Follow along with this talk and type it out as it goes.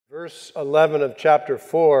Verse 11 of chapter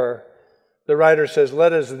 4, the writer says,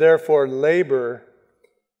 "Let us therefore labor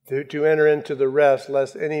to enter into the rest,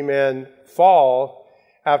 lest any man fall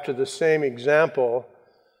after the same example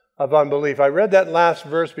of unbelief." I read that last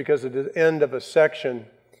verse because it's the end of a section,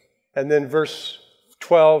 and then verse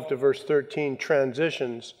 12 to verse 13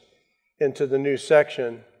 transitions into the new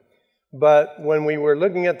section. But when we were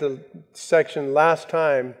looking at the section last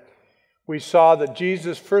time, we saw that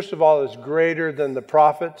Jesus, first of all, is greater than the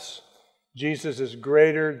prophets. Jesus is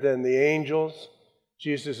greater than the angels.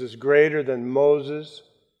 Jesus is greater than Moses.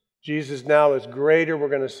 Jesus now is greater, we're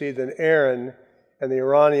going to see, than Aaron and the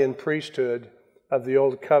Aaronian priesthood of the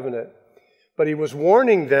Old Covenant. But he was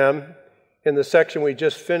warning them in the section we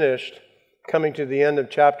just finished, coming to the end of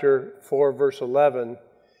chapter 4, verse 11.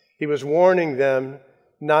 He was warning them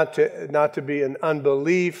not to be in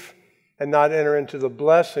unbelief and not enter into the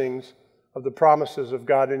blessings of the promises of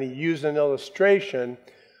God. And he used an illustration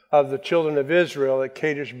of the children of Israel at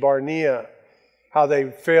Kadesh Barnea, how they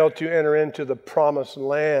failed to enter into the promised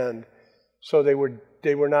land. So they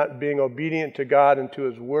were not being obedient to God and to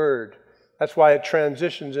His Word. That's why it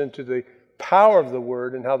transitions into the power of the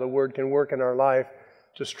Word and how the Word can work in our life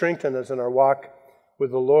to strengthen us in our walk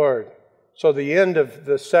with the Lord. So the end of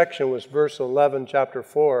the section was verse 11, chapter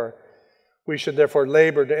 4. "We should therefore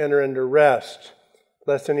labor to enter into rest,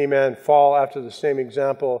 lest any man fall after the same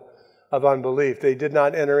example of unbelief." They did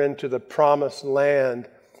not enter into the promised land,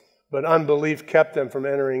 but unbelief kept them from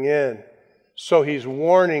entering in. So he's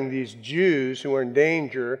warning these Jews who are in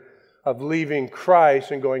danger of leaving Christ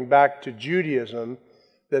and going back to Judaism,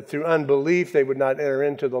 that through unbelief they would not enter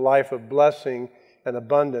into the life of blessing and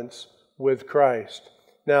abundance with Christ.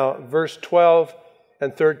 Now, verse 12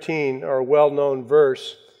 and 13 are a well-known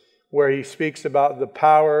verse where he speaks about the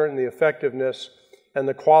power and the effectiveness and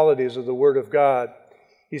the qualities of the Word of God.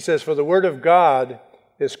 He says, "For the Word of God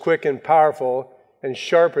is quick and powerful and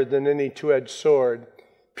sharper than any two-edged sword,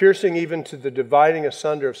 piercing even to the dividing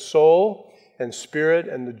asunder of soul and spirit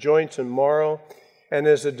and the joints and marrow, and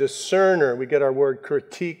is a discerner," we get our word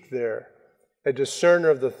critique there, "a discerner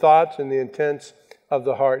of the thoughts and the intents of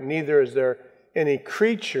the heart. Neither is there any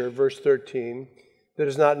creature," verse 13, "that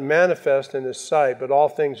is not manifest in His sight, but all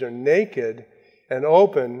things are naked and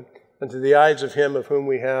open unto the eyes of Him of whom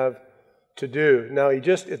we have to do." Now, he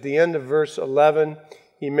just, at the end of verse 11,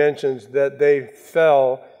 he mentions that they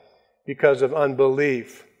fell because of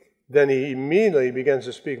unbelief. Then he immediately begins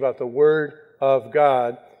to speak about the Word of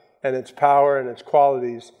God and its power and its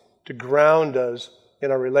qualities to ground us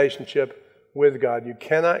in our relationship with God. You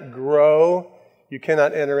cannot grow, you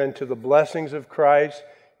cannot enter into the blessings of Christ,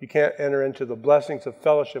 you can't enter into the blessings of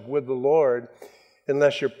fellowship with the Lord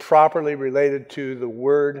unless you're properly related to the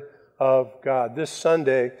Word of God. This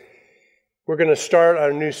Sunday, we're going to start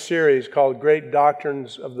our new series called Great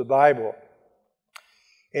Doctrines of the Bible.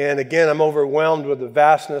 And again, I'm overwhelmed with the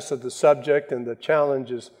vastness of the subject, and the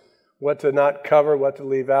challenge is what to not cover, what to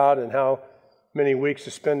leave out, and how many weeks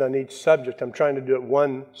to spend on each subject. I'm trying to do it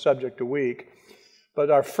one subject a week. But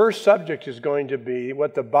our first subject is going to be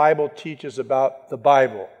what the Bible teaches about the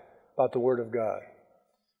Bible, about the Word of God.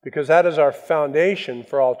 Because that is our foundation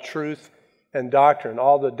for all truth and doctrine,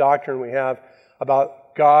 all the doctrine we have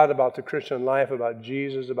about God, about the Christian life, about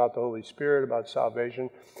Jesus, about the Holy Spirit, about salvation.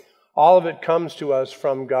 All of it comes to us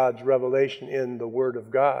from God's revelation in the Word of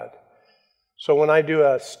God. So when I do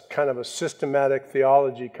a kind of a systematic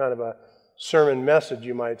theology, kind of a sermon message,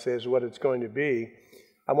 you might say, is what it's going to be,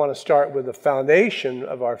 I want to start with the foundation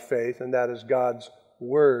of our faith, and that is God's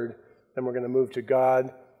Word. Then we're going to move to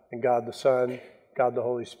God and God the Son, God the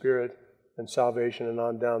Holy Spirit, and salvation, and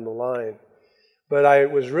on down the line. But I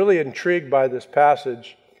was really intrigued by this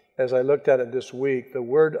passage as I looked at it this week. The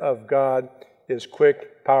Word of God is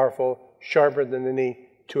quick, powerful, sharper than any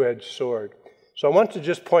two-edged sword. So I want to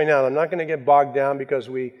just point out, I'm not going to get bogged down because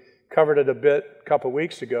we covered it a bit a couple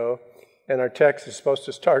weeks ago, and our text is supposed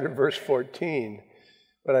to start at verse 14.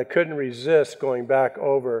 But I couldn't resist going back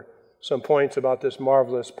over some points about this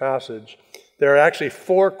marvelous passage. There are actually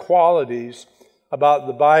 4 qualities about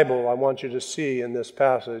the Bible I want you to see in this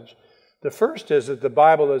passage. The first is that the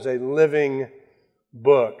Bible is a living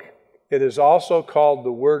book. It is also called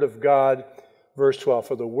the Word of God, verse 12.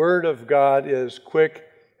 "For the Word of God is quick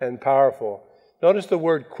and powerful." Notice the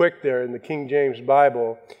word quick there in the King James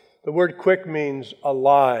Bible. The word quick means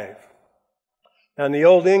alive. Now, in the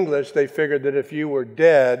Old English, they figured that if you were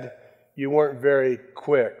dead, you weren't very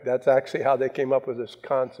quick. That's actually how they came up with this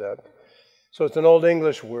concept. So it's an Old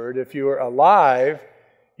English word. If you are alive,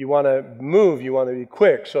 you want to move, you want to be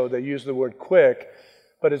quick. So they use the word quick.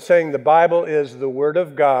 But it's saying the Bible is the Word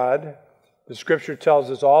of God. The Scripture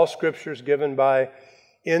tells us all Scripture is given by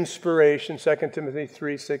inspiration, 2 Timothy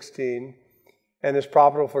 3:16, and is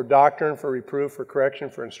profitable for doctrine, for reproof, for correction,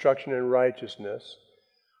 for instruction in righteousness.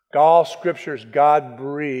 All Scriptures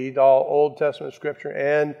God-breathed, all Old Testament Scripture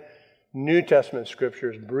and New Testament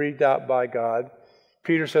Scriptures breathed out by God.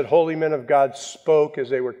 Peter said, holy men of God spoke as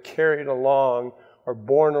they were carried along or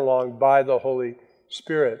borne along by the Holy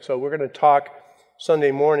Spirit. So we're going to talk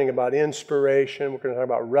Sunday morning about inspiration. We're going to talk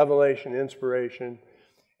about revelation, inspiration,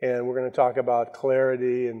 and we're going to talk about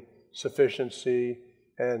clarity and sufficiency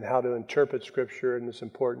and how to interpret Scripture and its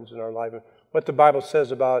importance in our life, and what the Bible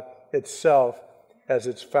says about itself as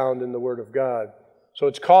it's found in the Word of God. So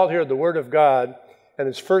it's called here the Word of God, and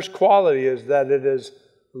its first quality is that it is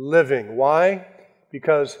living. Why?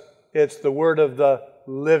 Because it's the Word of the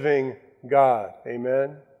living God.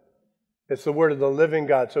 Amen? It's the Word of the living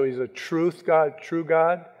God. So He's a truth God, true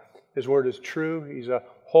God. His Word is true. He's a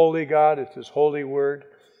holy God. It's His holy Word.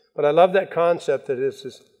 But I love that concept that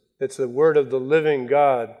it's the Word of the living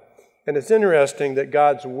God. And it's interesting that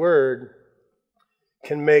God's Word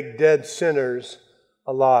can make dead sinners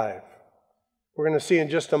alive. We're going to see in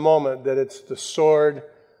just a moment that it's the sword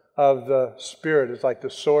of the Spirit. It's like the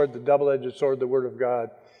sword, the double-edged sword, the Word of God.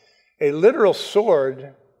 A literal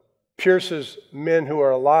sword pierces men who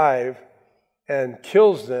are alive and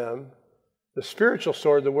kills them. The spiritual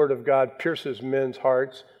sword, the Word of God, pierces men's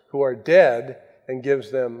hearts who are dead and gives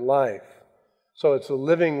them life. So it's a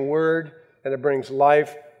living Word, and it brings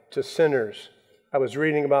life to sinners. I was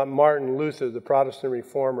reading about Martin Luther, the Protestant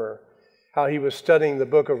reformer, how he was studying the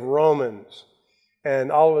book of Romans,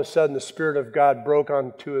 and all of a sudden the Spirit of God broke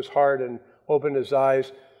onto his heart and opened his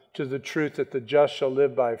eyes to the truth that the just shall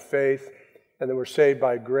live by faith, and that we're saved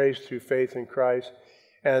by grace through faith in Christ.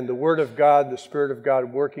 And the Word of God, the Spirit of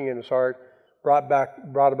God working in his heart, brought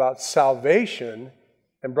about salvation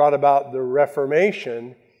and brought about the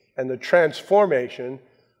reformation and the transformation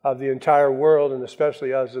of the entire world, and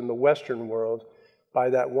especially us in the Western world, by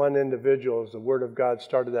that one individual as the Word of God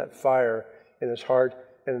started that fire in his heart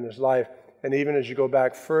and in his life. And even as you go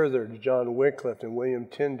back further to John Wycliffe and William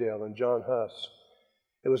Tyndale and John Huss,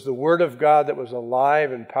 it was the Word of God that was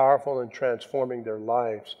alive and powerful and transforming their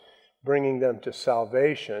lives, bringing them to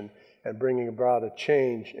salvation and bringing about a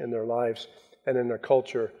change in their lives and in their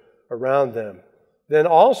culture around them. Then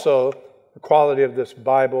also, the quality of this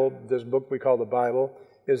Bible, this book we call the Bible,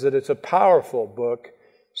 is that it's a powerful book.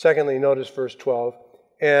 Secondly, notice verse 12,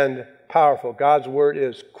 and powerful. God's Word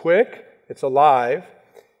is quick, it's alive,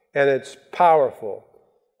 and it's powerful.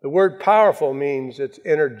 The word powerful means it's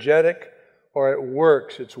energetic or it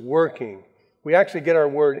works, it's working. We actually get our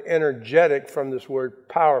word energetic from this word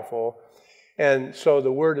powerful. And so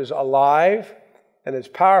the word is alive and it's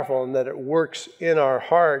powerful in that it works in our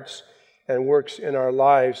hearts and works in our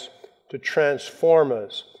lives to transform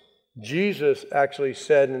us. Jesus actually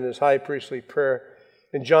said in his high priestly prayer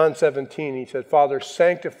in John 17, he said, Father,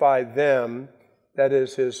 sanctify them, that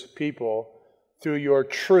is his people, through your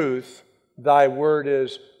truth. Thy word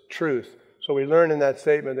is truth. So we learn in that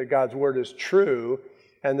statement that God's word is true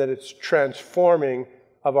and that it's transforming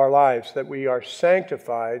of our lives, that we are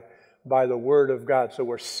sanctified by the word of God. So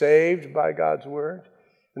we're saved by God's word,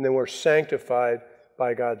 and then we're sanctified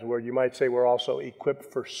by God's word. You might say we're also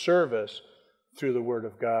equipped for service through the word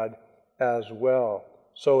of God as well.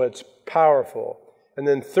 So it's powerful. And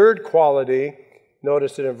then third quality,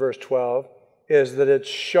 notice it in verse 12, is that it's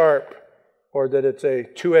sharp, or that it's a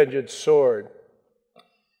two-edged sword.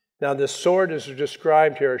 Now this sword is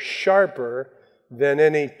described here sharper than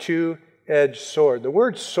any two-edged sword. The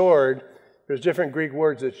word sword, there's different Greek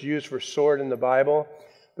words that's used for sword in the Bible.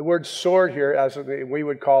 The word sword here, as we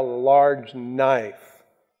would call a large knife.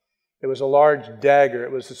 It was a large dagger.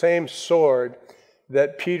 It was the same sword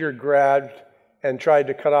that Peter grabbed and tried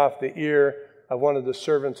to cut off the ear of one of the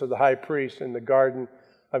servants of the high priest in the Garden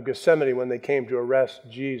of Gethsemane when they came to arrest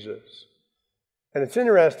Jesus. And it's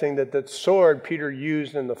interesting that that sword Peter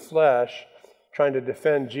used in the flesh, trying to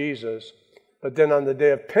defend Jesus, but then on the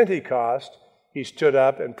day of Pentecost, he stood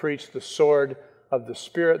up and preached the sword of the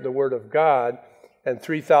Spirit, the Word of God, and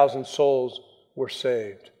 3,000 souls were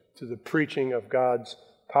saved through the preaching of God's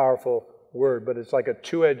powerful Word. But it's like a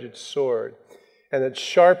two-edged sword, and it's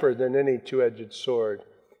sharper than any two-edged sword.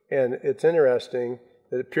 And it's interesting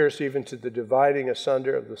that it pierces even to the dividing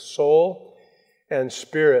asunder of the soul and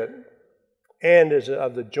spirit, and is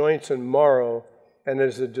of the joints and marrow, and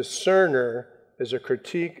is a discerner, is a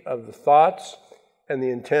critique of the thoughts and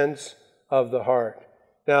the intents of the heart.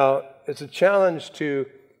 Now, it's a challenge to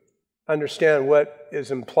understand what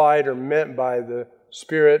is implied or meant by the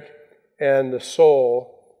spirit and the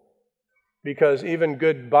soul, because even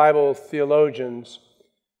good Bible theologians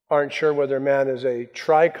aren't sure whether man is a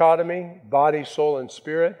trichotomy, body, soul, and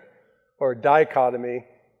spirit, or a dichotomy,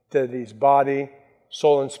 that he's body,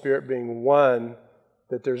 soul, and spirit being one,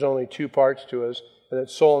 that there's only two parts to us, and that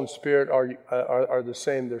soul and spirit are the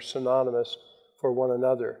same. They're synonymous for one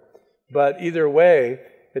another. But either way,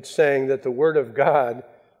 it's saying that the Word of God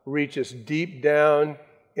reaches deep down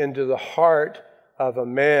into the heart of a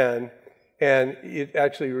man, and it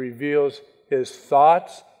actually reveals his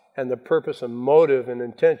thoughts and the purpose and motive and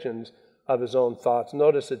intentions of his own thoughts.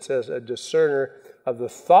 Notice it says a discerner of the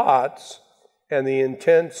thoughts and the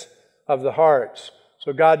intents of the hearts.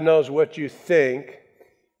 So God knows what you think.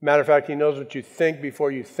 Matter of fact, He knows what you think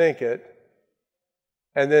before you think it.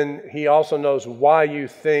 And then He also knows why you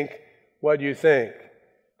think what you think.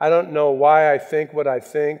 I don't know why I think what I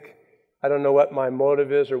think. I don't know what my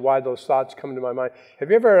motive is or why those thoughts come to my mind. Have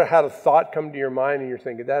you ever had a thought come to your mind and you're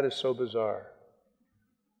thinking, that is so bizarre?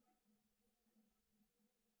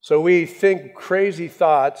 So we think crazy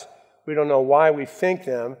thoughts. We don't know why we think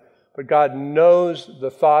them, but God knows the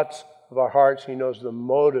thoughts of our hearts. He knows the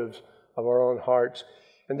motives of our own hearts.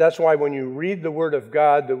 And that's why when you read the Word of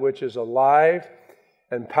God, which is alive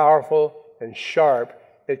and powerful and sharp,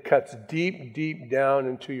 it cuts deep, deep down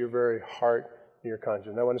into your very heart and your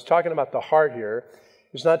conscience. Now, when it's talking about the heart here,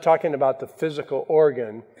 it's not talking about the physical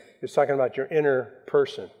organ. It's talking about your inner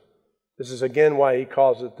person. This is, again, why he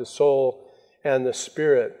calls it the soul and the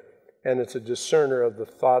spirit. And it's a discerner of the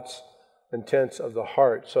thoughts, intents of the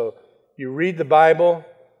heart. So you read the Bible,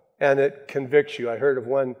 and it convicts you. I heard of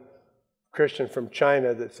one Christian from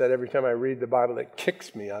China that said, every time I read the Bible, it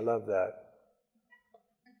kicks me. I love that.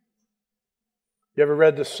 You ever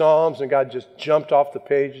read the Psalms and God just jumped off the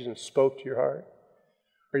pages and spoke to your heart?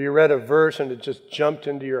 Or you read a verse and it just jumped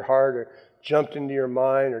into your heart or jumped into your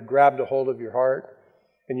mind or grabbed a hold of your heart,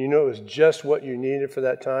 and you know it was just what you needed for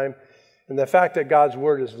that time? And the fact that God's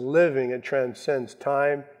Word is living, it transcends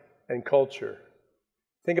time and culture.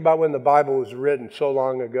 Think about when the Bible was written so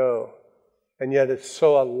long ago. And yet it's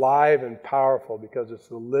so alive and powerful because it's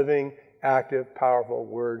the living, active, powerful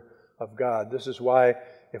Word of God. This is why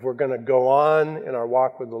if we're going to go on in our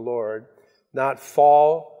walk with the Lord, not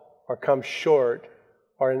fall or come short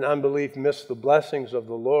or in unbelief miss the blessings of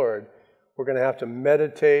the Lord, we're going to have to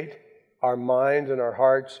meditate our minds and our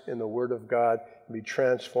hearts in the Word of God and be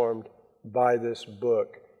transformed by this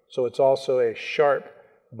book. So it's also a sharp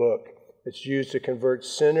book. It's used to convert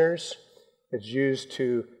sinners. It's used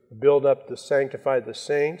to build up to sanctify the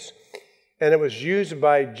saints. And it was used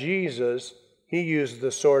by Jesus. He used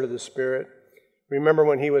the sword of the Spirit. Remember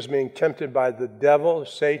when he was being tempted by the devil,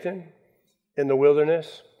 Satan, in the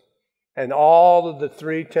wilderness? And all of the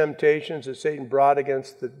three temptations that Satan brought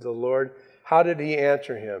against the Lord, how did he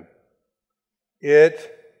answer him?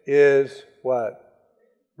 It is what?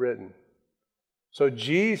 Written. So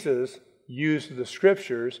Jesus used the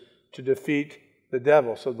Scriptures to defeat the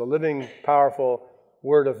devil. So the living, powerful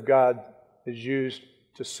Word of God is used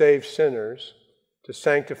to save sinners, to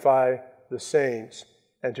sanctify the saints,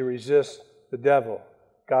 and to resist the devil.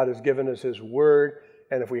 God has given us His Word,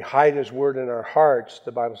 and if we hide His Word in our hearts,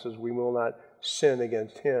 the Bible says we will not sin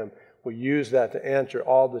against Him. We use that to answer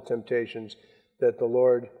all the temptations that the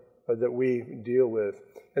Lord, or that we deal with.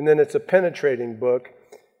 And then it's a penetrating book.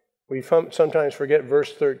 We sometimes forget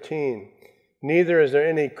verse 13. Neither is there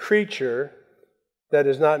any creature that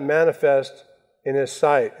is not manifest in His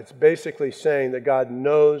sight. It's basically saying that God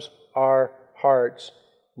knows our hearts,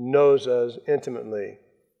 knows us intimately.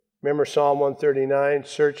 Remember Psalm 139,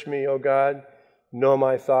 search me, O God, know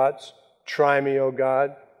my thoughts, try me, O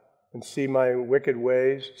God, and see my wicked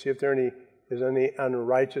ways. See if there is any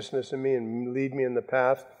unrighteousness in me, and lead me in the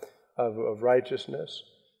path of righteousness.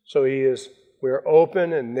 So we're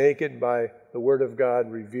open and naked by the Word of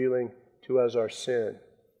God revealing to us our sin.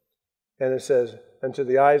 And it says, unto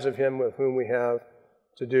the eyes of Him with whom we have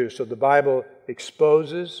to do. So the Bible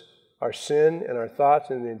exposes our sin and our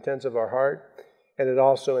thoughts and the intents of our heart, and it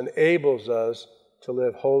also enables us to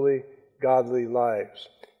live holy, godly lives.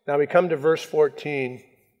 Now we come to verse 14,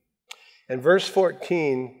 and verse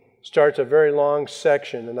 14 starts a very long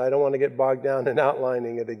section, and I don't want to get bogged down in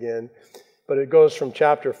outlining it again, but it goes from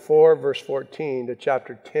chapter 4, verse 14, to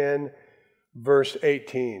chapter 10, verse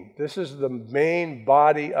 18. This is the main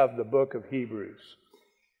body of the book of Hebrews.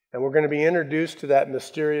 And we're going to be introduced to that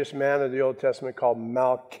mysterious man of the Old Testament called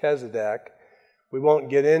Melchizedek. We won't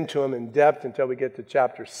get into him in depth until we get to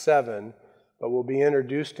chapter 7, but we'll be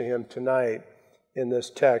introduced to him tonight in this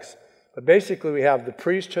text. But basically we have the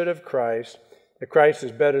priesthood of Christ. That Christ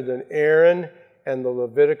is better than Aaron and the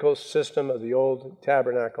Levitical system of the old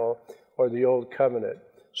tabernacle or the old covenant.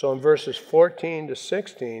 So in verses 14 to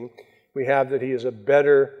 16, we have that he is a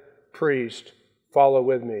better priest, follow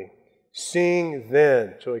with me. Seeing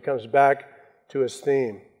then, so he comes back to his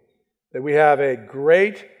theme, that we have a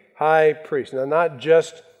great high priest. Now, not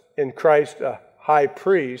just in Christ a high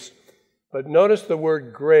priest, but notice the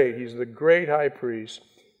word great. He's the great high priest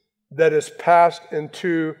that is passed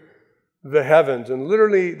into the heavens. And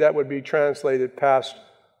literally that would be translated passed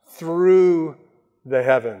through the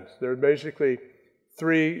heavens. There are basically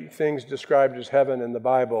three things described as heaven in the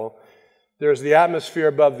Bible. There's the atmosphere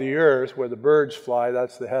above the earth where the birds fly,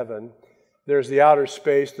 that's the heaven. There's the outer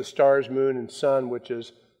space, the stars, moon, and sun, which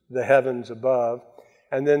is the heavens above.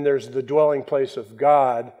 And then there's the dwelling place of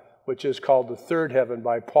God, which is called the third heaven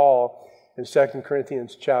by Paul in 2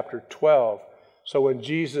 Corinthians chapter 12. So when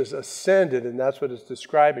Jesus ascended, and that's what it's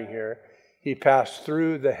describing here, he passed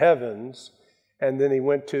through the heavens, and then he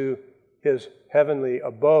went to his heavenly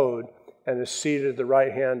abode and is seated at the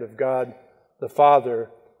right hand of God the Father,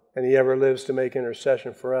 and he ever lives to make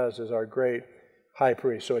intercession for us as our great high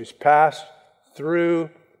priest. So he's passed through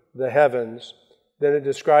the heavens. Then it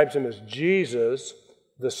describes him as Jesus,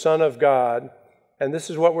 the Son of God, and this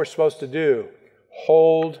is what we're supposed to do.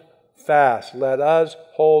 Hold fast. Let us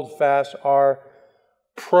hold fast our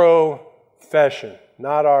profession,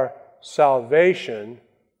 not our salvation.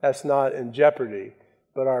 That's not in jeopardy,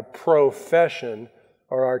 but our profession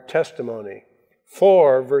or our testimony.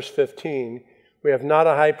 For, verse 15, we have not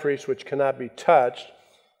a high priest which cannot be touched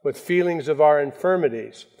with feelings of our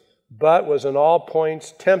infirmities, but was in all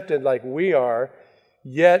points tempted like we are,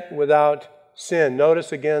 yet without sin.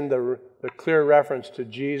 Notice again the clear reference to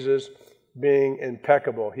Jesus being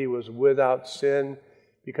impeccable. He was without sin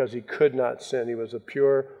because he could not sin. He was a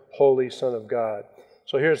pure, holy Son of God.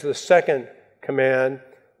 So here's the second command,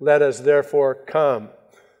 let us therefore come.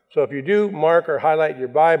 So if you do mark or highlight your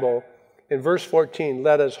Bible, in verse 14,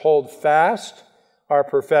 let us hold fast our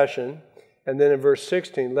profession. And then in verse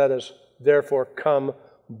 16, let us therefore come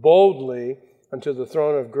boldly unto the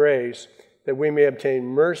throne of grace, that we may obtain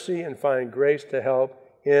mercy and find grace to help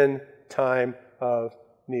in time of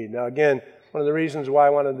need. Now again, one of the reasons why I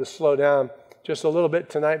wanted to slow down just a little bit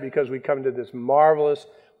tonight, because we come to this marvelous,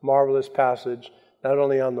 marvelous passage, not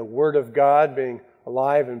only on the Word of God being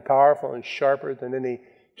alive and powerful and sharper than any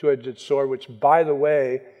two-edged sword, which, by the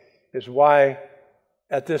way, is why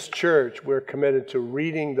at this church we're committed to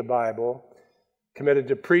reading the Bible, committed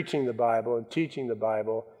to preaching the Bible and teaching the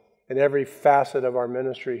Bible in every facet of our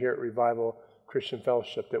ministry here at Revival Christian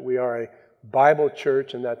Fellowship, that we are a Bible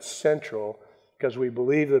church, and that's central because we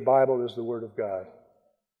believe the Bible is the Word of God.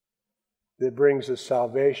 It brings us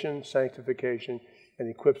salvation, sanctification, and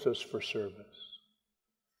equips us for service.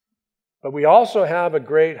 But we also have a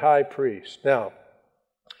great high priest. Now,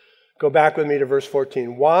 go back with me to verse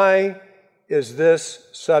 14. Why is this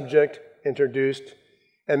subject introduced?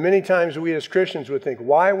 And many times we as Christians would think,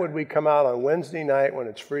 why would we come out on Wednesday night when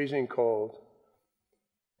it's freezing cold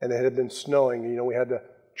and it had been snowing? You know, we had to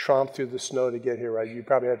tromp through the snow to get here, right? You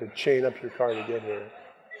probably had to chain up your car to get here.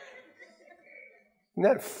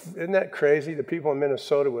 Isn't that crazy? The people in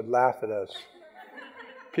Minnesota would laugh at us.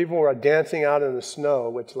 People were dancing out in the snow,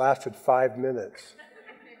 which lasted 5 minutes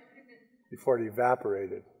before it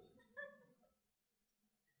evaporated.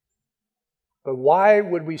 But why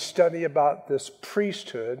would we study about this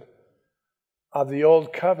priesthood of the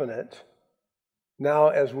Old Covenant now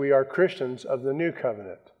as we are Christians of the New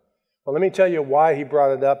Covenant? Well, let me tell you why he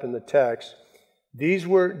brought it up in the text. These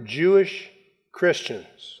were Jewish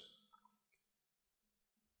Christians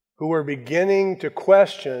who were beginning to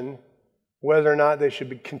question whether or not they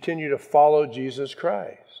should continue to follow Jesus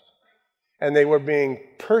Christ. And they were being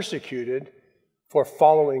persecuted for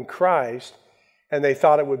following Christ, and they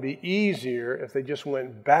thought it would be easier if they just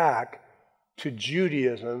went back to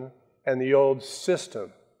Judaism and the old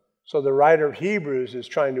system. So the writer of Hebrews is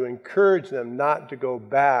trying to encourage them not to go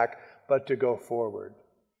back, but to go forward.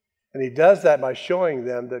 And he does that by showing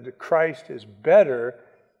them that Christ is better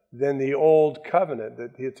than the old covenant,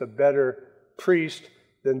 that it's a better priest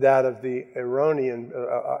than that of the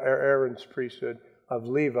Aaron's priesthood of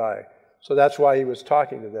Levi. So that's why he was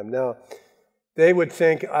talking to them. Now, they would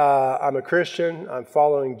think, I'm a Christian, I'm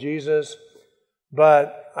following Jesus,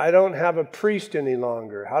 but I don't have a priest any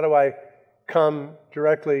longer. How do I come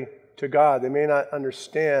directly to God? They may not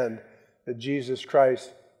understand that Jesus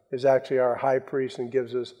Christ is actually our high priest and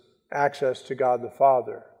gives us access to God the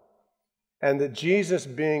Father. And that Jesus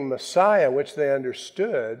being Messiah, which they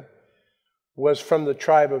understood, was from the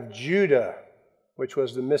tribe of Judah, which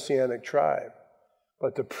was the Messianic tribe.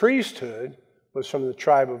 But the priesthood was from the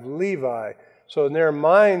tribe of Levi. So in their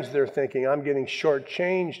minds, they're thinking, I'm getting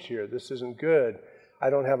shortchanged here. This isn't good. I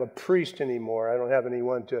don't have a priest anymore. I don't have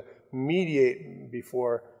anyone to mediate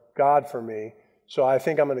before God for me. So I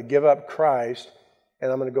think I'm going to give up Christ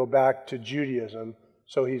and I'm going to go back to Judaism.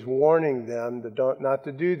 So he's warning them not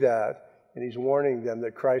to do that. And he's warning them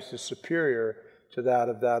that Christ is superior to that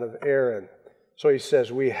of Aaron. So he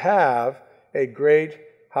says, we have a great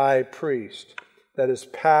high priest that is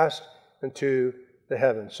passed into the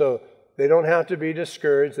heavens. So they don't have to be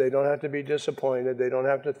discouraged. They don't have to be disappointed. They don't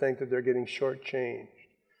have to think that they're getting shortchanged.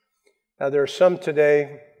 Now, there are some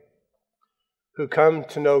today who come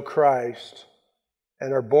to know Christ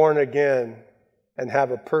and are born again and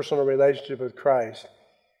have a personal relationship with Christ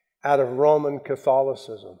out of Roman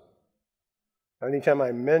Catholicism. Anytime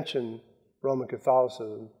I mention Roman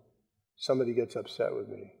Catholicism, somebody gets upset with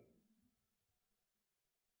me.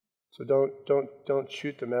 So don't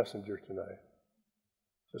shoot the messenger tonight.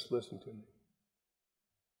 Just listen to me.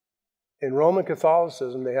 In Roman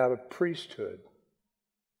Catholicism, they have a priesthood.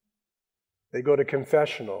 They go to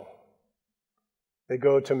confessional. They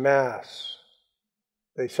go to Mass.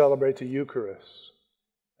 They celebrate the Eucharist.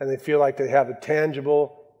 And they feel like they have a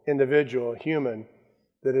tangible individual, human,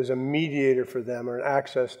 that is a mediator for them or an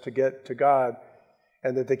access to get to God,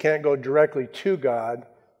 and that they can't go directly to God.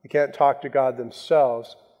 They can't talk to God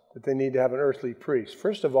themselves, that they need to have an earthly priest.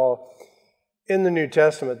 First of all, in the New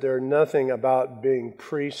Testament, there's nothing about being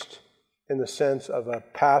priest in the sense of a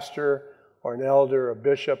pastor or an elder, a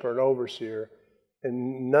bishop, or an overseer.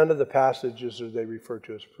 In none of the passages are they referred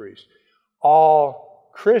to as priests.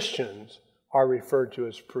 All Christians are referred to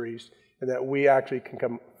as priests, and that we actually can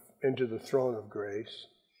come into the throne of grace,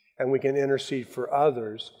 and we can intercede for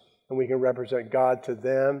others, and we can represent God to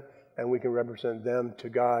them, and we can represent them to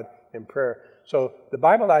God in prayer. So the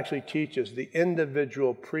Bible actually teaches the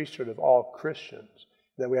individual priesthood of all Christians,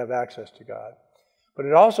 that we have access to God. But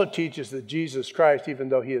it also teaches that Jesus Christ, even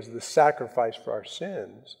though he is the sacrifice for our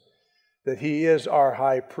sins, that he is our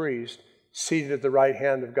high priest, seated at the right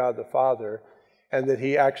hand of God the Father, and that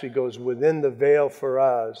he actually goes within the veil for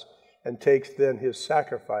us and takes then his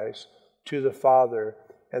sacrifice to the Father,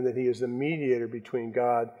 and that he is the mediator between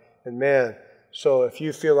God and man. So if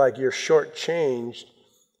you feel like you're shortchanged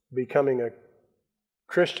becoming a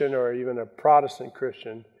Christian or even a Protestant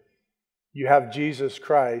Christian, you have Jesus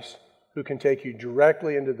Christ who can take you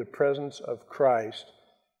directly into the presence of Christ,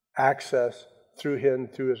 access through him,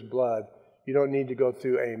 through his blood. You don't need to go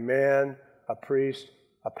through a man, a priest,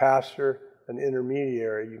 a pastor, an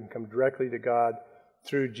intermediary. You can come directly to God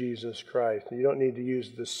through Jesus Christ. And you don't need to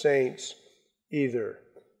use the saints either.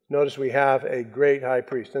 Notice we have a great high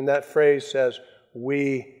priest. And that phrase says,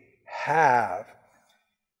 we have.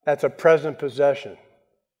 That's a present possession.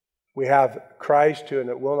 We have Christ who, and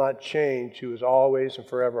it will not change, who is always and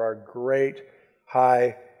forever our great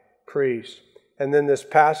high priest. And then this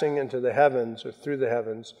passing into the heavens, or through the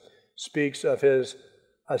heavens, speaks of his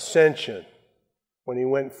ascension, when he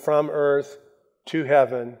went from earth to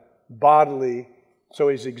heaven bodily. So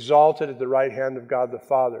he's exalted at the right hand of God the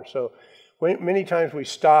Father. So many times we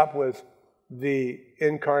stop with the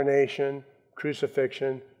incarnation,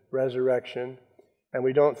 crucifixion, resurrection, and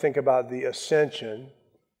we don't think about the ascension.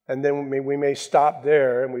 And then we may stop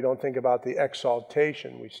there, and we don't think about the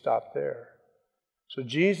exaltation. We stop there. So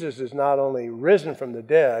Jesus is not only risen from the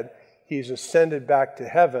dead, he's ascended back to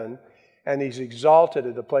heaven, and he's exalted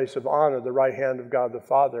at the place of honor, the right hand of God the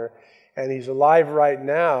Father. And he's alive right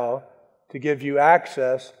now to give you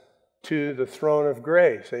access to the throne of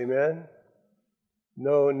grace. Amen?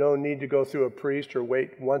 No need to go through a priest or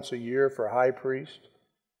wait once a year for a high priest.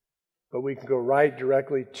 But we can go right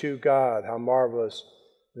directly to God. How marvelous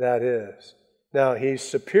that is. Now, he's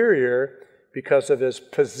superior because of his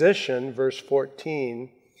position, verse 14,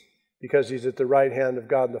 because he's at the right hand of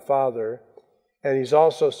God the Father. And he's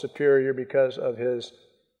also superior because of his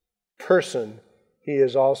person. He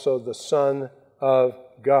is also the Son of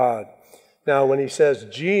God. Now, when he says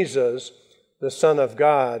Jesus, the Son of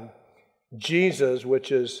God, Jesus, which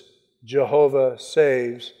is Jehovah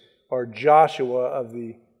saves, or Joshua of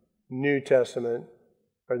the New Testament,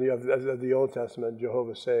 or of the Old Testament,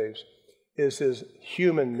 Jehovah saves, is his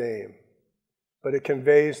human name. But it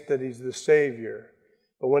conveys that he's the Savior.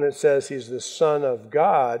 But when it says he's the Son of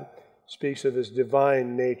God, it speaks of his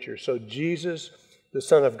divine nature. So Jesus, the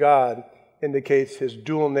Son of God, indicates his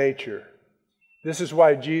dual nature. This is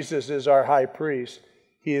why Jesus is our high priest.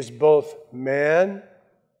 He is both man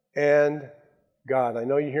and God. I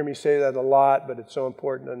know you hear me say that a lot, but it's so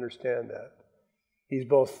important to understand that. He's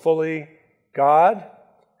both fully God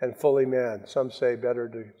and fully man. Some say better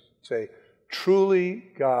to say truly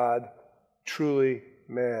God, truly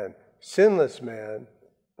man. Sinless man,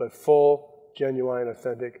 but full, genuine,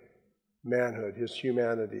 authentic manhood, his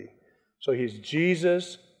humanity. So he's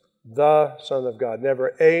Jesus, The Son of God.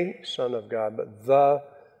 Never a Son of God, but the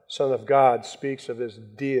Son of God speaks of his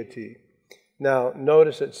deity. Now,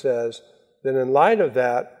 notice it says that in light of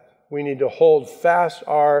that, we need to hold fast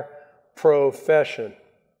our profession.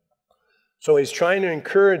 So he's trying to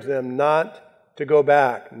encourage them not to go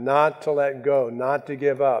back, not to let go, not to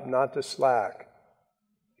give up, not to slack.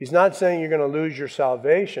 He's not saying you're going to lose your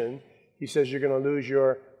salvation. He says you're going to lose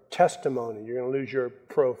your testimony. You're going to lose your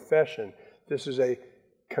profession. This is a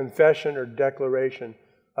confession or declaration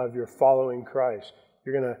of your following Christ.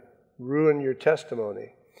 You're going to ruin your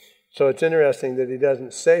testimony. So it's interesting that he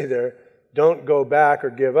doesn't say there, don't go back or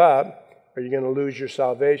give up, or you're going to lose your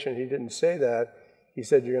salvation. He didn't say that. He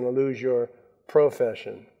said you're going to lose your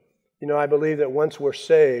profession. You know, I believe that once we're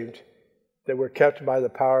saved, that we're kept by the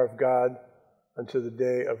power of God unto the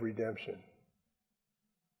day of redemption.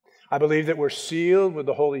 I believe that we're sealed with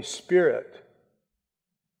the Holy Spirit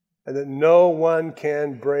and that no one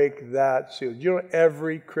can break that seal. Do you know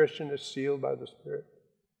every Christian is sealed by the Spirit?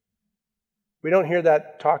 We don't hear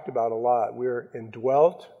that talked about a lot. We're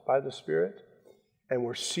indwelt by the Spirit and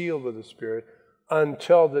we're sealed with the Spirit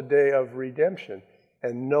until the day of redemption.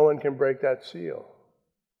 And no one can break that seal.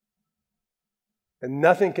 And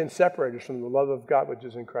nothing can separate us from the love of God which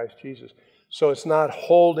is in Christ Jesus. So it's not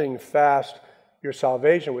holding fast your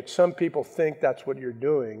salvation, which some people think that's what you're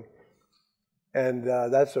doing. And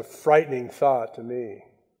that's a frightening thought to me.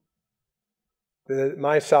 That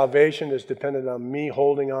my salvation is dependent on me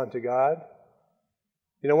holding on to God.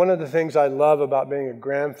 You know, one of the things I love about being a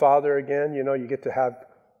grandfather again, you know, you get to have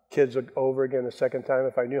kids over again a second time.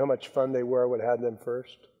 If I knew how much fun they were, I would have had them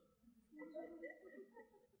first.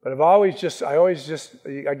 But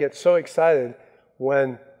I get so excited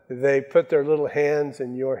when they put their little hands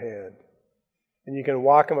in your hand. And you can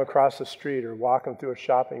walk them across the street or walk them through a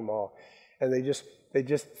shopping mall. And they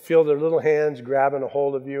just feel their little hands grabbing a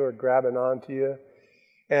hold of you or grabbing onto you.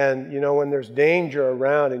 And, you know, when there's danger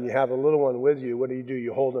around and you have a little one with you, what do?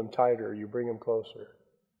 You hold them tighter. You bring them closer.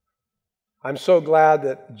 I'm so glad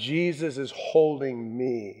that Jesus is holding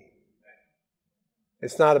me.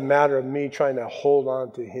 It's not a matter of me trying to hold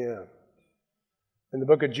on to him. In the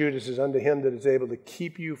book of Jude, it says, unto him that is able to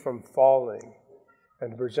keep you from falling and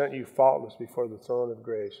to present you faultless before the throne of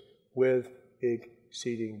grace with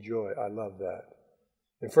exceeding joy. I love that.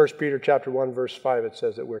 In 1 Peter chapter 1, verse 5, it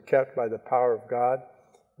says that we're kept by the power of God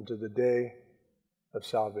unto the day of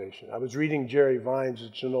salvation. I was reading Jerry Vines,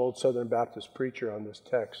 it's an old Southern Baptist preacher, on this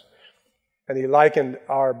text. And he likened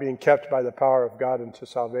our being kept by the power of God unto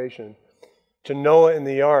salvation to Noah in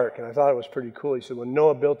the ark. And I thought it was pretty cool. He said when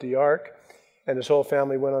Noah built the ark and his whole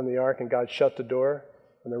family went on the ark and God shut the door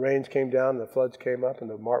and the rains came down and the floods came up and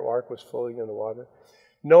the ark was floating in the water,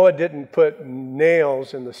 Noah didn't put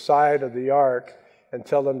nails in the side of the ark and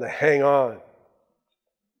tell them to hang on.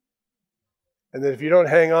 And that if you don't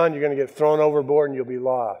hang on, you're going to get thrown overboard and you'll be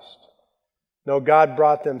lost. No, God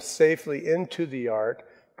brought them safely into the ark.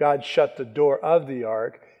 God shut the door of the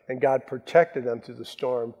ark, and God protected them through the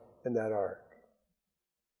storm in that ark.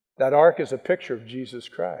 That ark is a picture of Jesus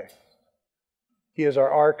Christ. He is our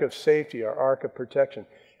ark of safety, our ark of protection.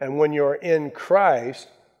 And when you're in Christ,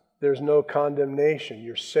 there's no condemnation.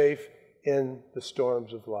 You're safe in the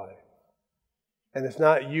storms of life. And it's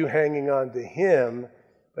not you hanging on to him,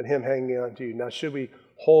 but him hanging on to you. Now, should we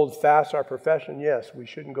hold fast our profession? Yes, we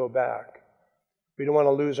shouldn't go back. We don't want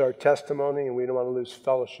to lose our testimony, and we don't want to lose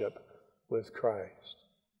fellowship with Christ.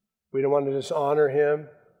 We don't want to dishonor him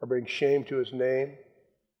or bring shame to his name.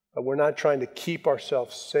 But we're not trying to keep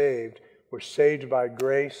ourselves saved. We're saved by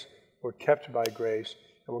grace, we're kept by grace,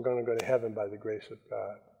 and we're going to go to heaven by the grace of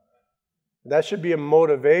God. That should be a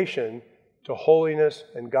motivation to holiness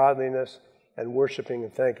and godliness and worshiping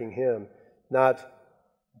and thanking him, not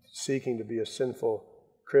seeking to be a sinful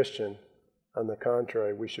Christian. On the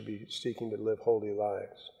contrary, we should be seeking to live holy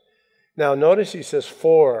lives. Now, notice he says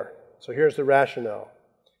for. So here's the rationale.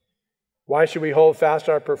 Why should we hold fast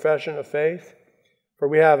our profession of faith? For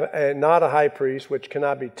we have not a high priest which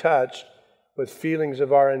cannot be touched with feelings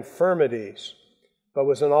of our infirmities, but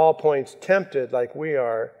was in all points tempted like we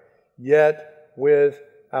are, yet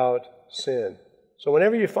without sin. So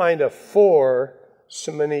whenever you find a for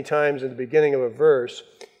so many times in the beginning of a verse,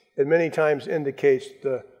 it many times indicates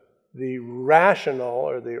the rational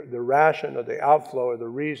or the ration or the outflow or the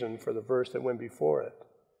reason for the verse that went before it.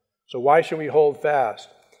 So why should we hold fast?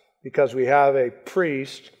 Because we have a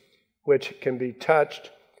priest which can be touched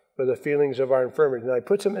with the feelings of our infirmity. Now he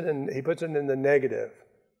puts it in the negative.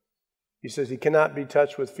 He says he cannot be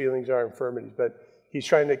touched with feelings of our infirmities, but he's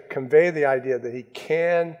trying to convey the idea that he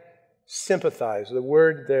can sympathize. The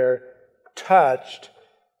word there, touched,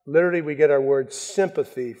 Literally, we get our word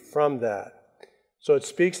sympathy from that. So it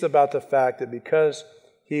speaks about the fact that because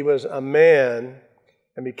he was a man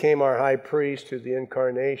and became our high priest through the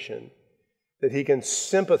incarnation, that he can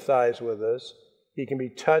sympathize with us, he can be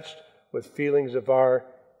touched with feelings of our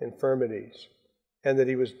infirmities, and that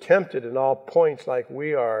he was tempted in all points like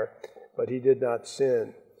we are, but he did not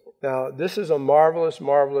sin. Now, this is a marvelous,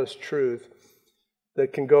 marvelous truth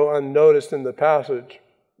that can go unnoticed in the passage,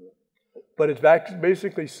 but it's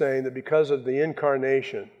basically saying that because of the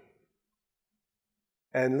incarnation,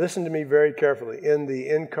 and listen to me very carefully, in the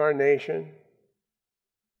incarnation,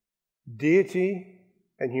 deity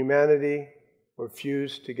and humanity were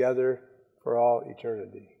fused together for all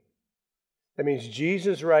eternity. That means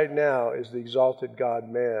Jesus right now is the exalted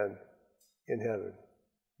God-man in heaven.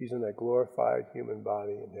 He's in that glorified human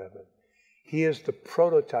body in heaven. He is the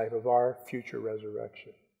prototype of our future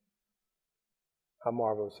resurrection. How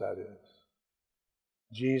marvelous that is.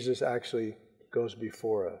 Jesus actually goes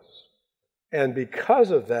before us. And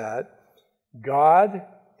because of that, God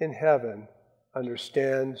in heaven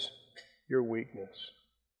understands your weakness.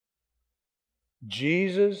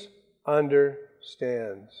 Jesus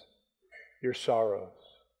understands your sorrows.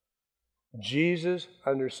 Jesus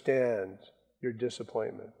understands your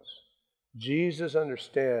disappointments. Jesus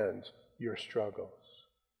understands your struggles.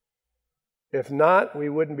 If not, we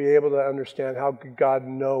wouldn't be able to understand how could God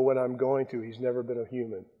know what I'm going through. He's never been a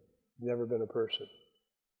human. He's never been a person.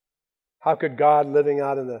 How could God, living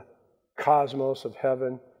out in the cosmos of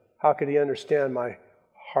heaven, how could he understand my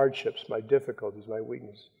hardships, my difficulties, my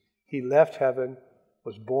weaknesses? He left heaven,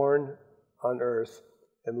 was born on earth,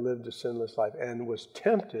 and lived a sinless life, and was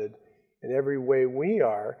tempted in every way we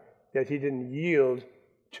are, yet he didn't yield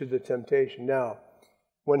to the temptation. Now,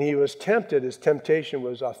 when he was tempted, his temptation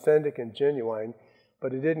was authentic and genuine,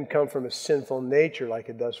 but it didn't come from a sinful nature like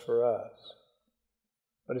it does for us.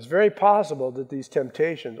 But it's very possible that these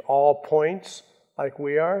temptations, all points like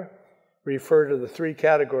we are, refer to the three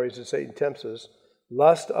categories that Satan tempts us: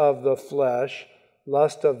 lust of the flesh,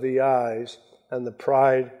 lust of the eyes, and the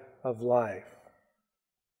pride of life.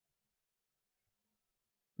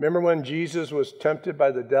 Remember when Jesus was tempted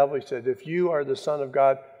by the devil? He said, if you are the Son of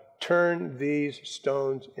God, turn these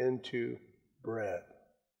stones into bread.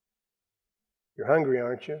 You're hungry,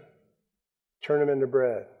 aren't you? Turn them into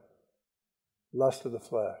bread. Lust of the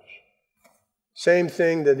flesh. Same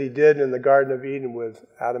thing that he did in the Garden of Eden with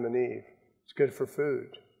Adam and Eve. It's good for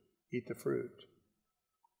food. Eat the fruit.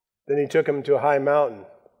 Then he took him to a high mountain,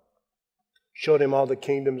 showed him all the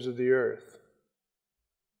kingdoms of the earth.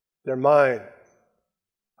 They're mine.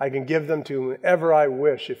 I can give them to whomever I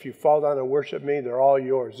wish. If you fall down and worship me, they're all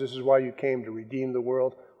yours. This is why you came, to redeem the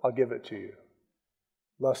world. I'll give it to you.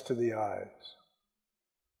 Lust of the eyes.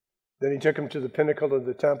 Then he took him to the pinnacle of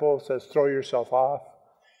the temple, says, throw yourself off.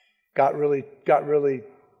 Got really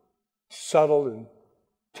subtle and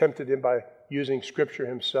tempted him by using Scripture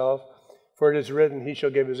himself. For it is written, he shall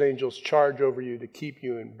give his angels charge over you to keep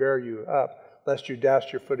you and bear you up, lest you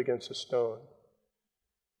dash your foot against a stone.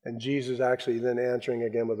 And Jesus actually then answering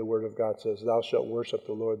again with the word of God says, thou shalt worship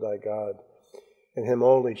the Lord thy God, and him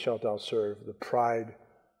only shalt thou serve, the pride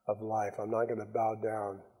of life. I'm not going to bow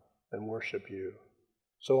down and worship you.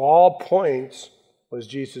 So all points was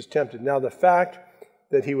Jesus tempted. Now the fact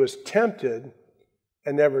that he was tempted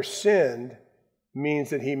and never sinned means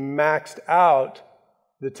that he maxed out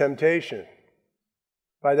the temptation.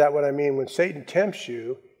 By that what I mean, when Satan tempts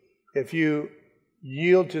you, if you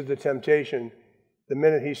yield to the temptation the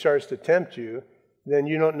minute he starts to tempt you, then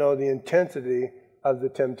you don't know the intensity of the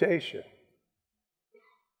temptation.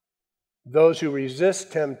 Those who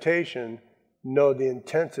resist temptation know the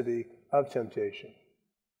intensity of temptation.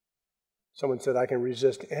 Someone said, I can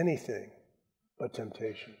resist anything but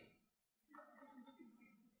temptation.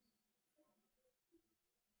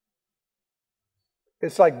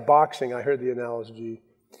 It's like boxing. I heard the analogy.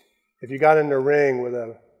 If you got in the ring with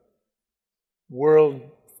a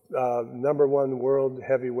number one world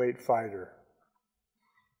heavyweight fighter,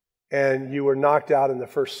 and you were knocked out in the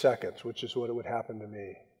first seconds, which is what it would happen to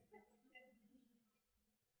me.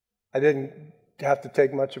 I didn't have to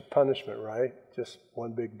take much of punishment, right? Just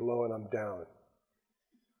one big blow and I'm down.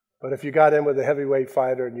 But if you got in with a heavyweight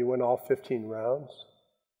fighter and you went all 15 rounds,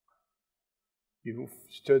 you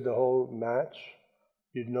stood the whole match,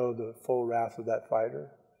 you'd know the full wrath of that fighter.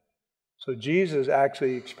 So Jesus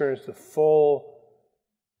actually experienced the full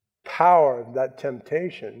power of that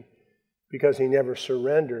temptation because he never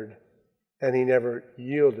surrendered and he never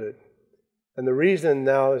yielded. And the reason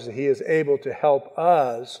now is that he is able to help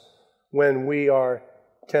us when we are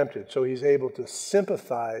tempted. So he's able to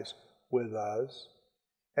sympathize with us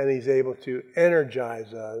and He's able to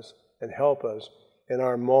energize us and help us in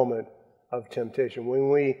our moment of temptation. When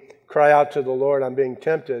we cry out to the Lord, I'm being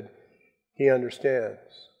tempted, He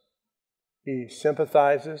understands. He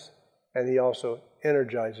sympathizes, and He also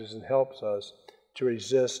energizes and helps us to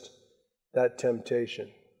resist that temptation.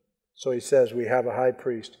 So He says we have a high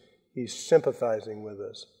priest. He's sympathizing with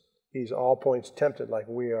us. He's all points tempted like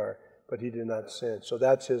we are, but He did not sin. So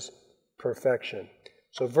that's His perfection.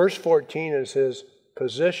 So verse 14 is His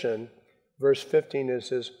position. Verse 15 is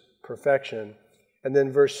His perfection. And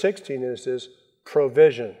then verse 16 is His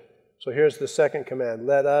provision. So here's the second command.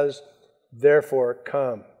 Let us therefore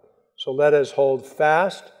come. So let us hold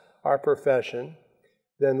fast our profession.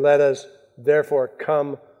 Then let us therefore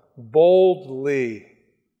come boldly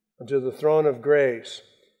unto the throne of grace,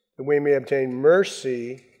 that we may obtain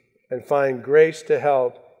mercy and find grace to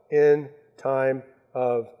help in time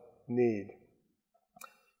of need.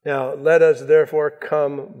 Now, let us therefore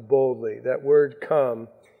come boldly. That word come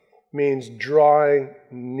means drawing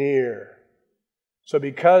near. So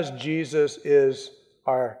because Jesus is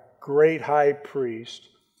our great high priest,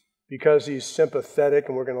 because He's sympathetic,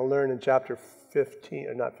 and we're going to learn in chapter 15,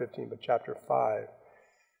 or not 15, but chapter 5,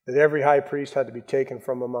 that every high priest had to be taken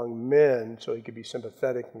from among men so he could be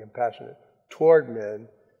sympathetic and compassionate toward men.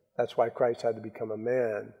 That's why Christ had to become a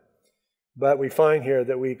man. But we find here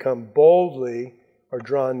that we come boldly or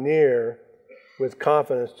draw near with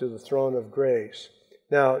confidence to the throne of grace.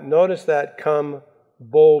 Now, notice that come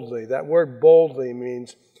boldly. That word boldly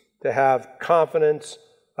means to have confidence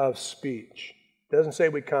of speech. It doesn't say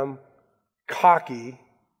we come cocky.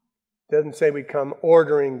 It doesn't say we come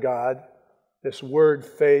ordering God. This word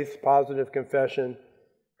faith, positive confession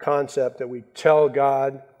concept that we tell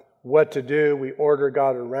God what to do, we order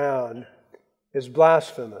God around, is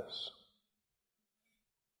blasphemous.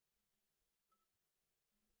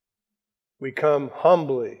 We come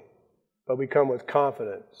humbly, but we come with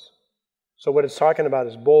confidence. So what it's talking about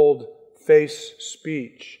is bold face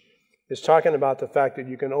speech. It's talking about the fact that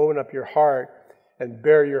you can open up your heart and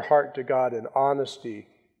bare your heart to God in honesty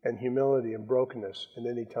and humility and brokenness at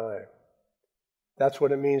any time. That's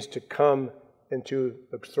what it means to come into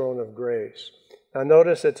the throne of grace. Now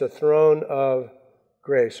notice it's a throne of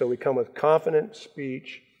grace. So we come with confident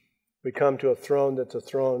speech. We come to a throne that's a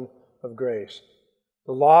throne of grace.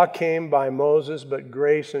 The law came by Moses, but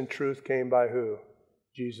grace and truth came by who?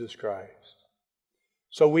 Jesus Christ.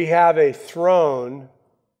 So we have a throne,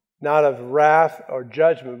 not of wrath or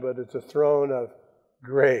judgment, but it's a throne of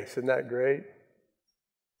grace. Isn't that great?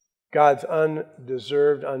 God's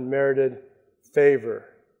undeserved, unmerited favor.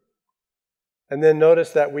 And then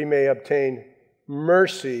notice that we may obtain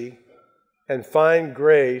mercy and find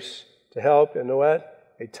grace to help in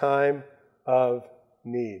what? A time of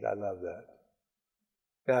need. I love that.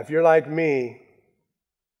 Now, if you're like me,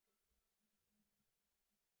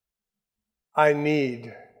 I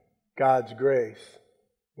need God's grace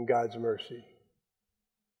and God's mercy.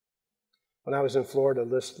 When I was in Florida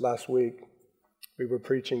last week, we were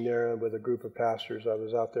preaching there with a group of pastors. I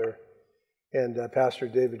was out there, and Pastor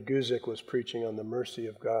David Guzik was preaching on the mercy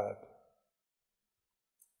of God.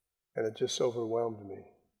 And it just overwhelmed me.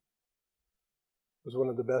 It was one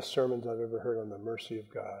of the best sermons I've ever heard on the mercy of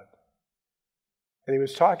God. And he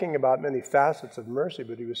was talking about many facets of mercy,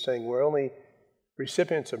 but he was saying we're only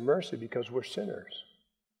recipients of mercy because we're sinners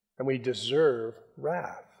and we deserve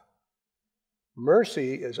wrath.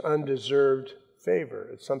 Mercy is undeserved favor.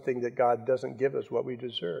 It's something that God doesn't give us what we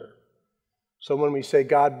deserve. So when we say,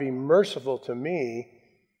 God, be merciful to me,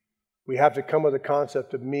 we have to come with the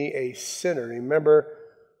concept of me, a sinner. Remember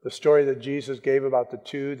the story that Jesus gave about the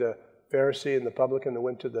two, the Pharisee and the publican that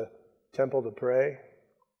went to the temple to pray?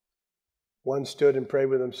 One stood and prayed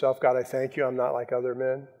with himself, God, I thank you, I'm not like other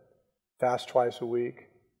men. Fast twice a week.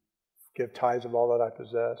 Give tithes of all that I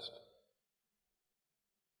possessed.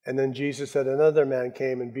 And then Jesus said, another man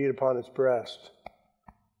came and beat upon his breast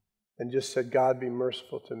and just said, God, be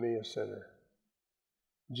merciful to me, a sinner.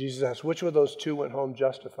 Jesus asked, which of those two went home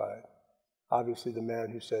justified? Obviously the man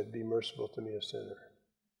who said, be merciful to me, a sinner.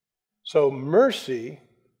 So mercy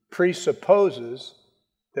presupposes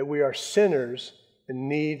that we are sinners in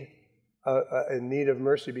need of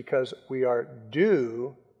mercy because we are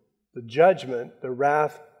due the judgment, the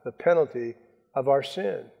wrath, the penalty of our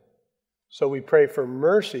sin. So we pray for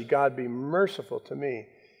mercy. God, be merciful to me.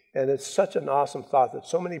 And it's such an awesome thought that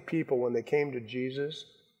so many people, when they came to Jesus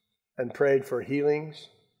and prayed for healings,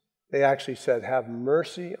 they actually said, have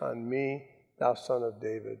mercy on me, thou son of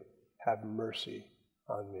David. Have mercy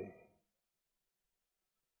on me.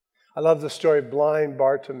 I love the story of blind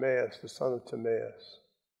Bartimaeus, the son of Timaeus,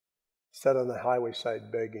 sat on the highway side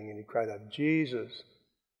begging, and he cried out, Jesus,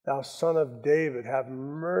 Thou Son of David, have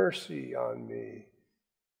mercy on me.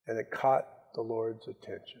 And it caught the Lord's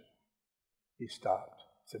attention. He stopped.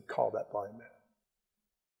 He said, call that blind man.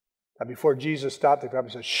 Now, before Jesus stopped, they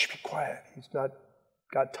probably said, shh, be quiet. He's not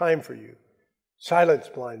got time for you. Silence,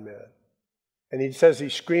 blind man. And he says he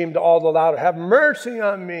screamed all the louder, have mercy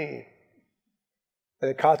on me. And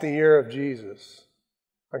it caught the ear of Jesus.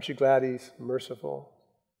 Aren't you glad he's merciful?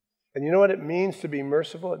 And you know what it means to be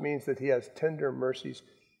merciful? It means that he has tender mercies.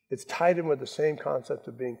 It's tied in with the same concept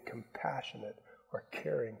of being compassionate or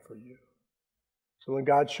caring for you. So when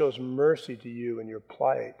God shows mercy to you in your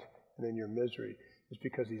plight and in your misery, it's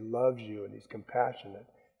because he loves you and he's compassionate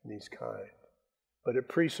and he's kind. But it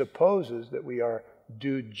presupposes that we are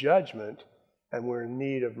due judgment and we're in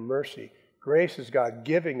need of mercy. Grace is God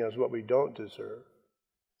giving us what we don't deserve.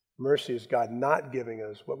 Mercy is God not giving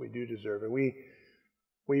us what we do deserve. And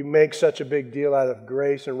we make such a big deal out of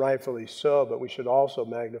grace, and rightfully so, but we should also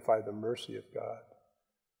magnify the mercy of God.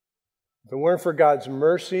 If it weren't for God's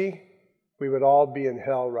mercy, we would all be in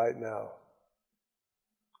hell right now.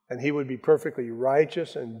 And he would be perfectly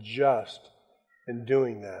righteous and just in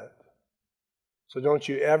doing that. So don't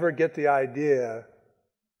you ever get the idea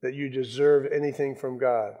that you deserve anything from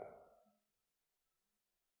God.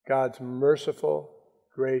 God's merciful,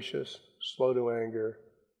 gracious, slow to anger,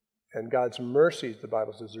 and God's mercies, the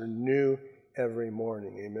Bible says, are new every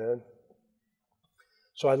morning. Amen?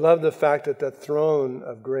 So I love the fact that that throne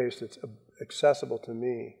of grace that's accessible to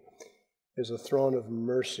me is a throne of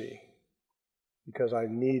mercy, because I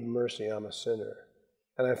need mercy. I'm a sinner.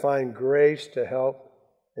 And I find grace to help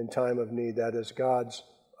in time of need. That is God's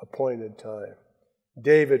appointed time.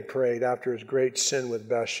 David prayed after his great sin with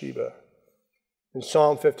Bathsheba. In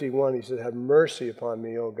Psalm 51, he said, have mercy upon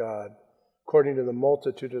me, O God. According to the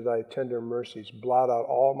multitude of thy tender mercies, blot out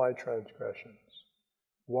all my transgressions.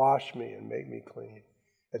 Wash me and make me clean.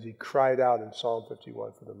 As he cried out in Psalm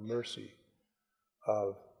 51 for the mercy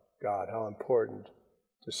of God. How important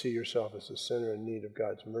to see yourself as a sinner in need of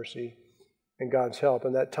God's mercy and God's help.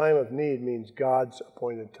 And that time of need means God's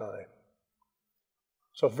appointed time.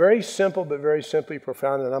 So very simple, but very simply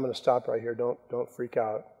profound. And I'm going to stop right here. Don't freak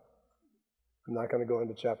out. I'm not going to go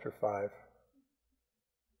into chapter 5.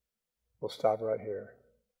 We'll stop right here,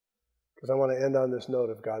 because I want to end on this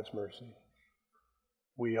note of God's mercy.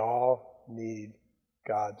 We all need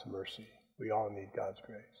God's mercy. We all need God's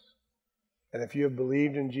grace. And if you have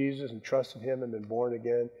believed in Jesus and trusted him and been born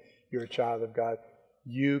again, you're a child of God.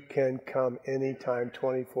 You can come anytime,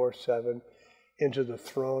 24/7, into the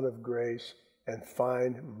throne of grace and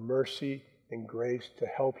find mercy and grace to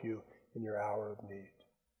help you in your hour of need.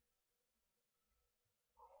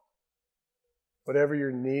 Whatever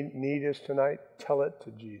your need is tonight, tell it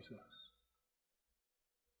to Jesus.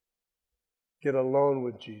 Get alone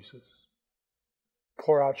with Jesus.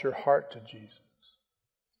 Pour out your heart to Jesus.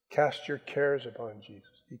 Cast your cares upon Jesus.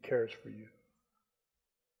 He cares for you.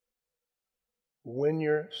 When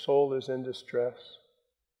your soul is in distress,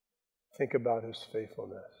 think about his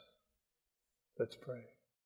faithfulness. Let's pray.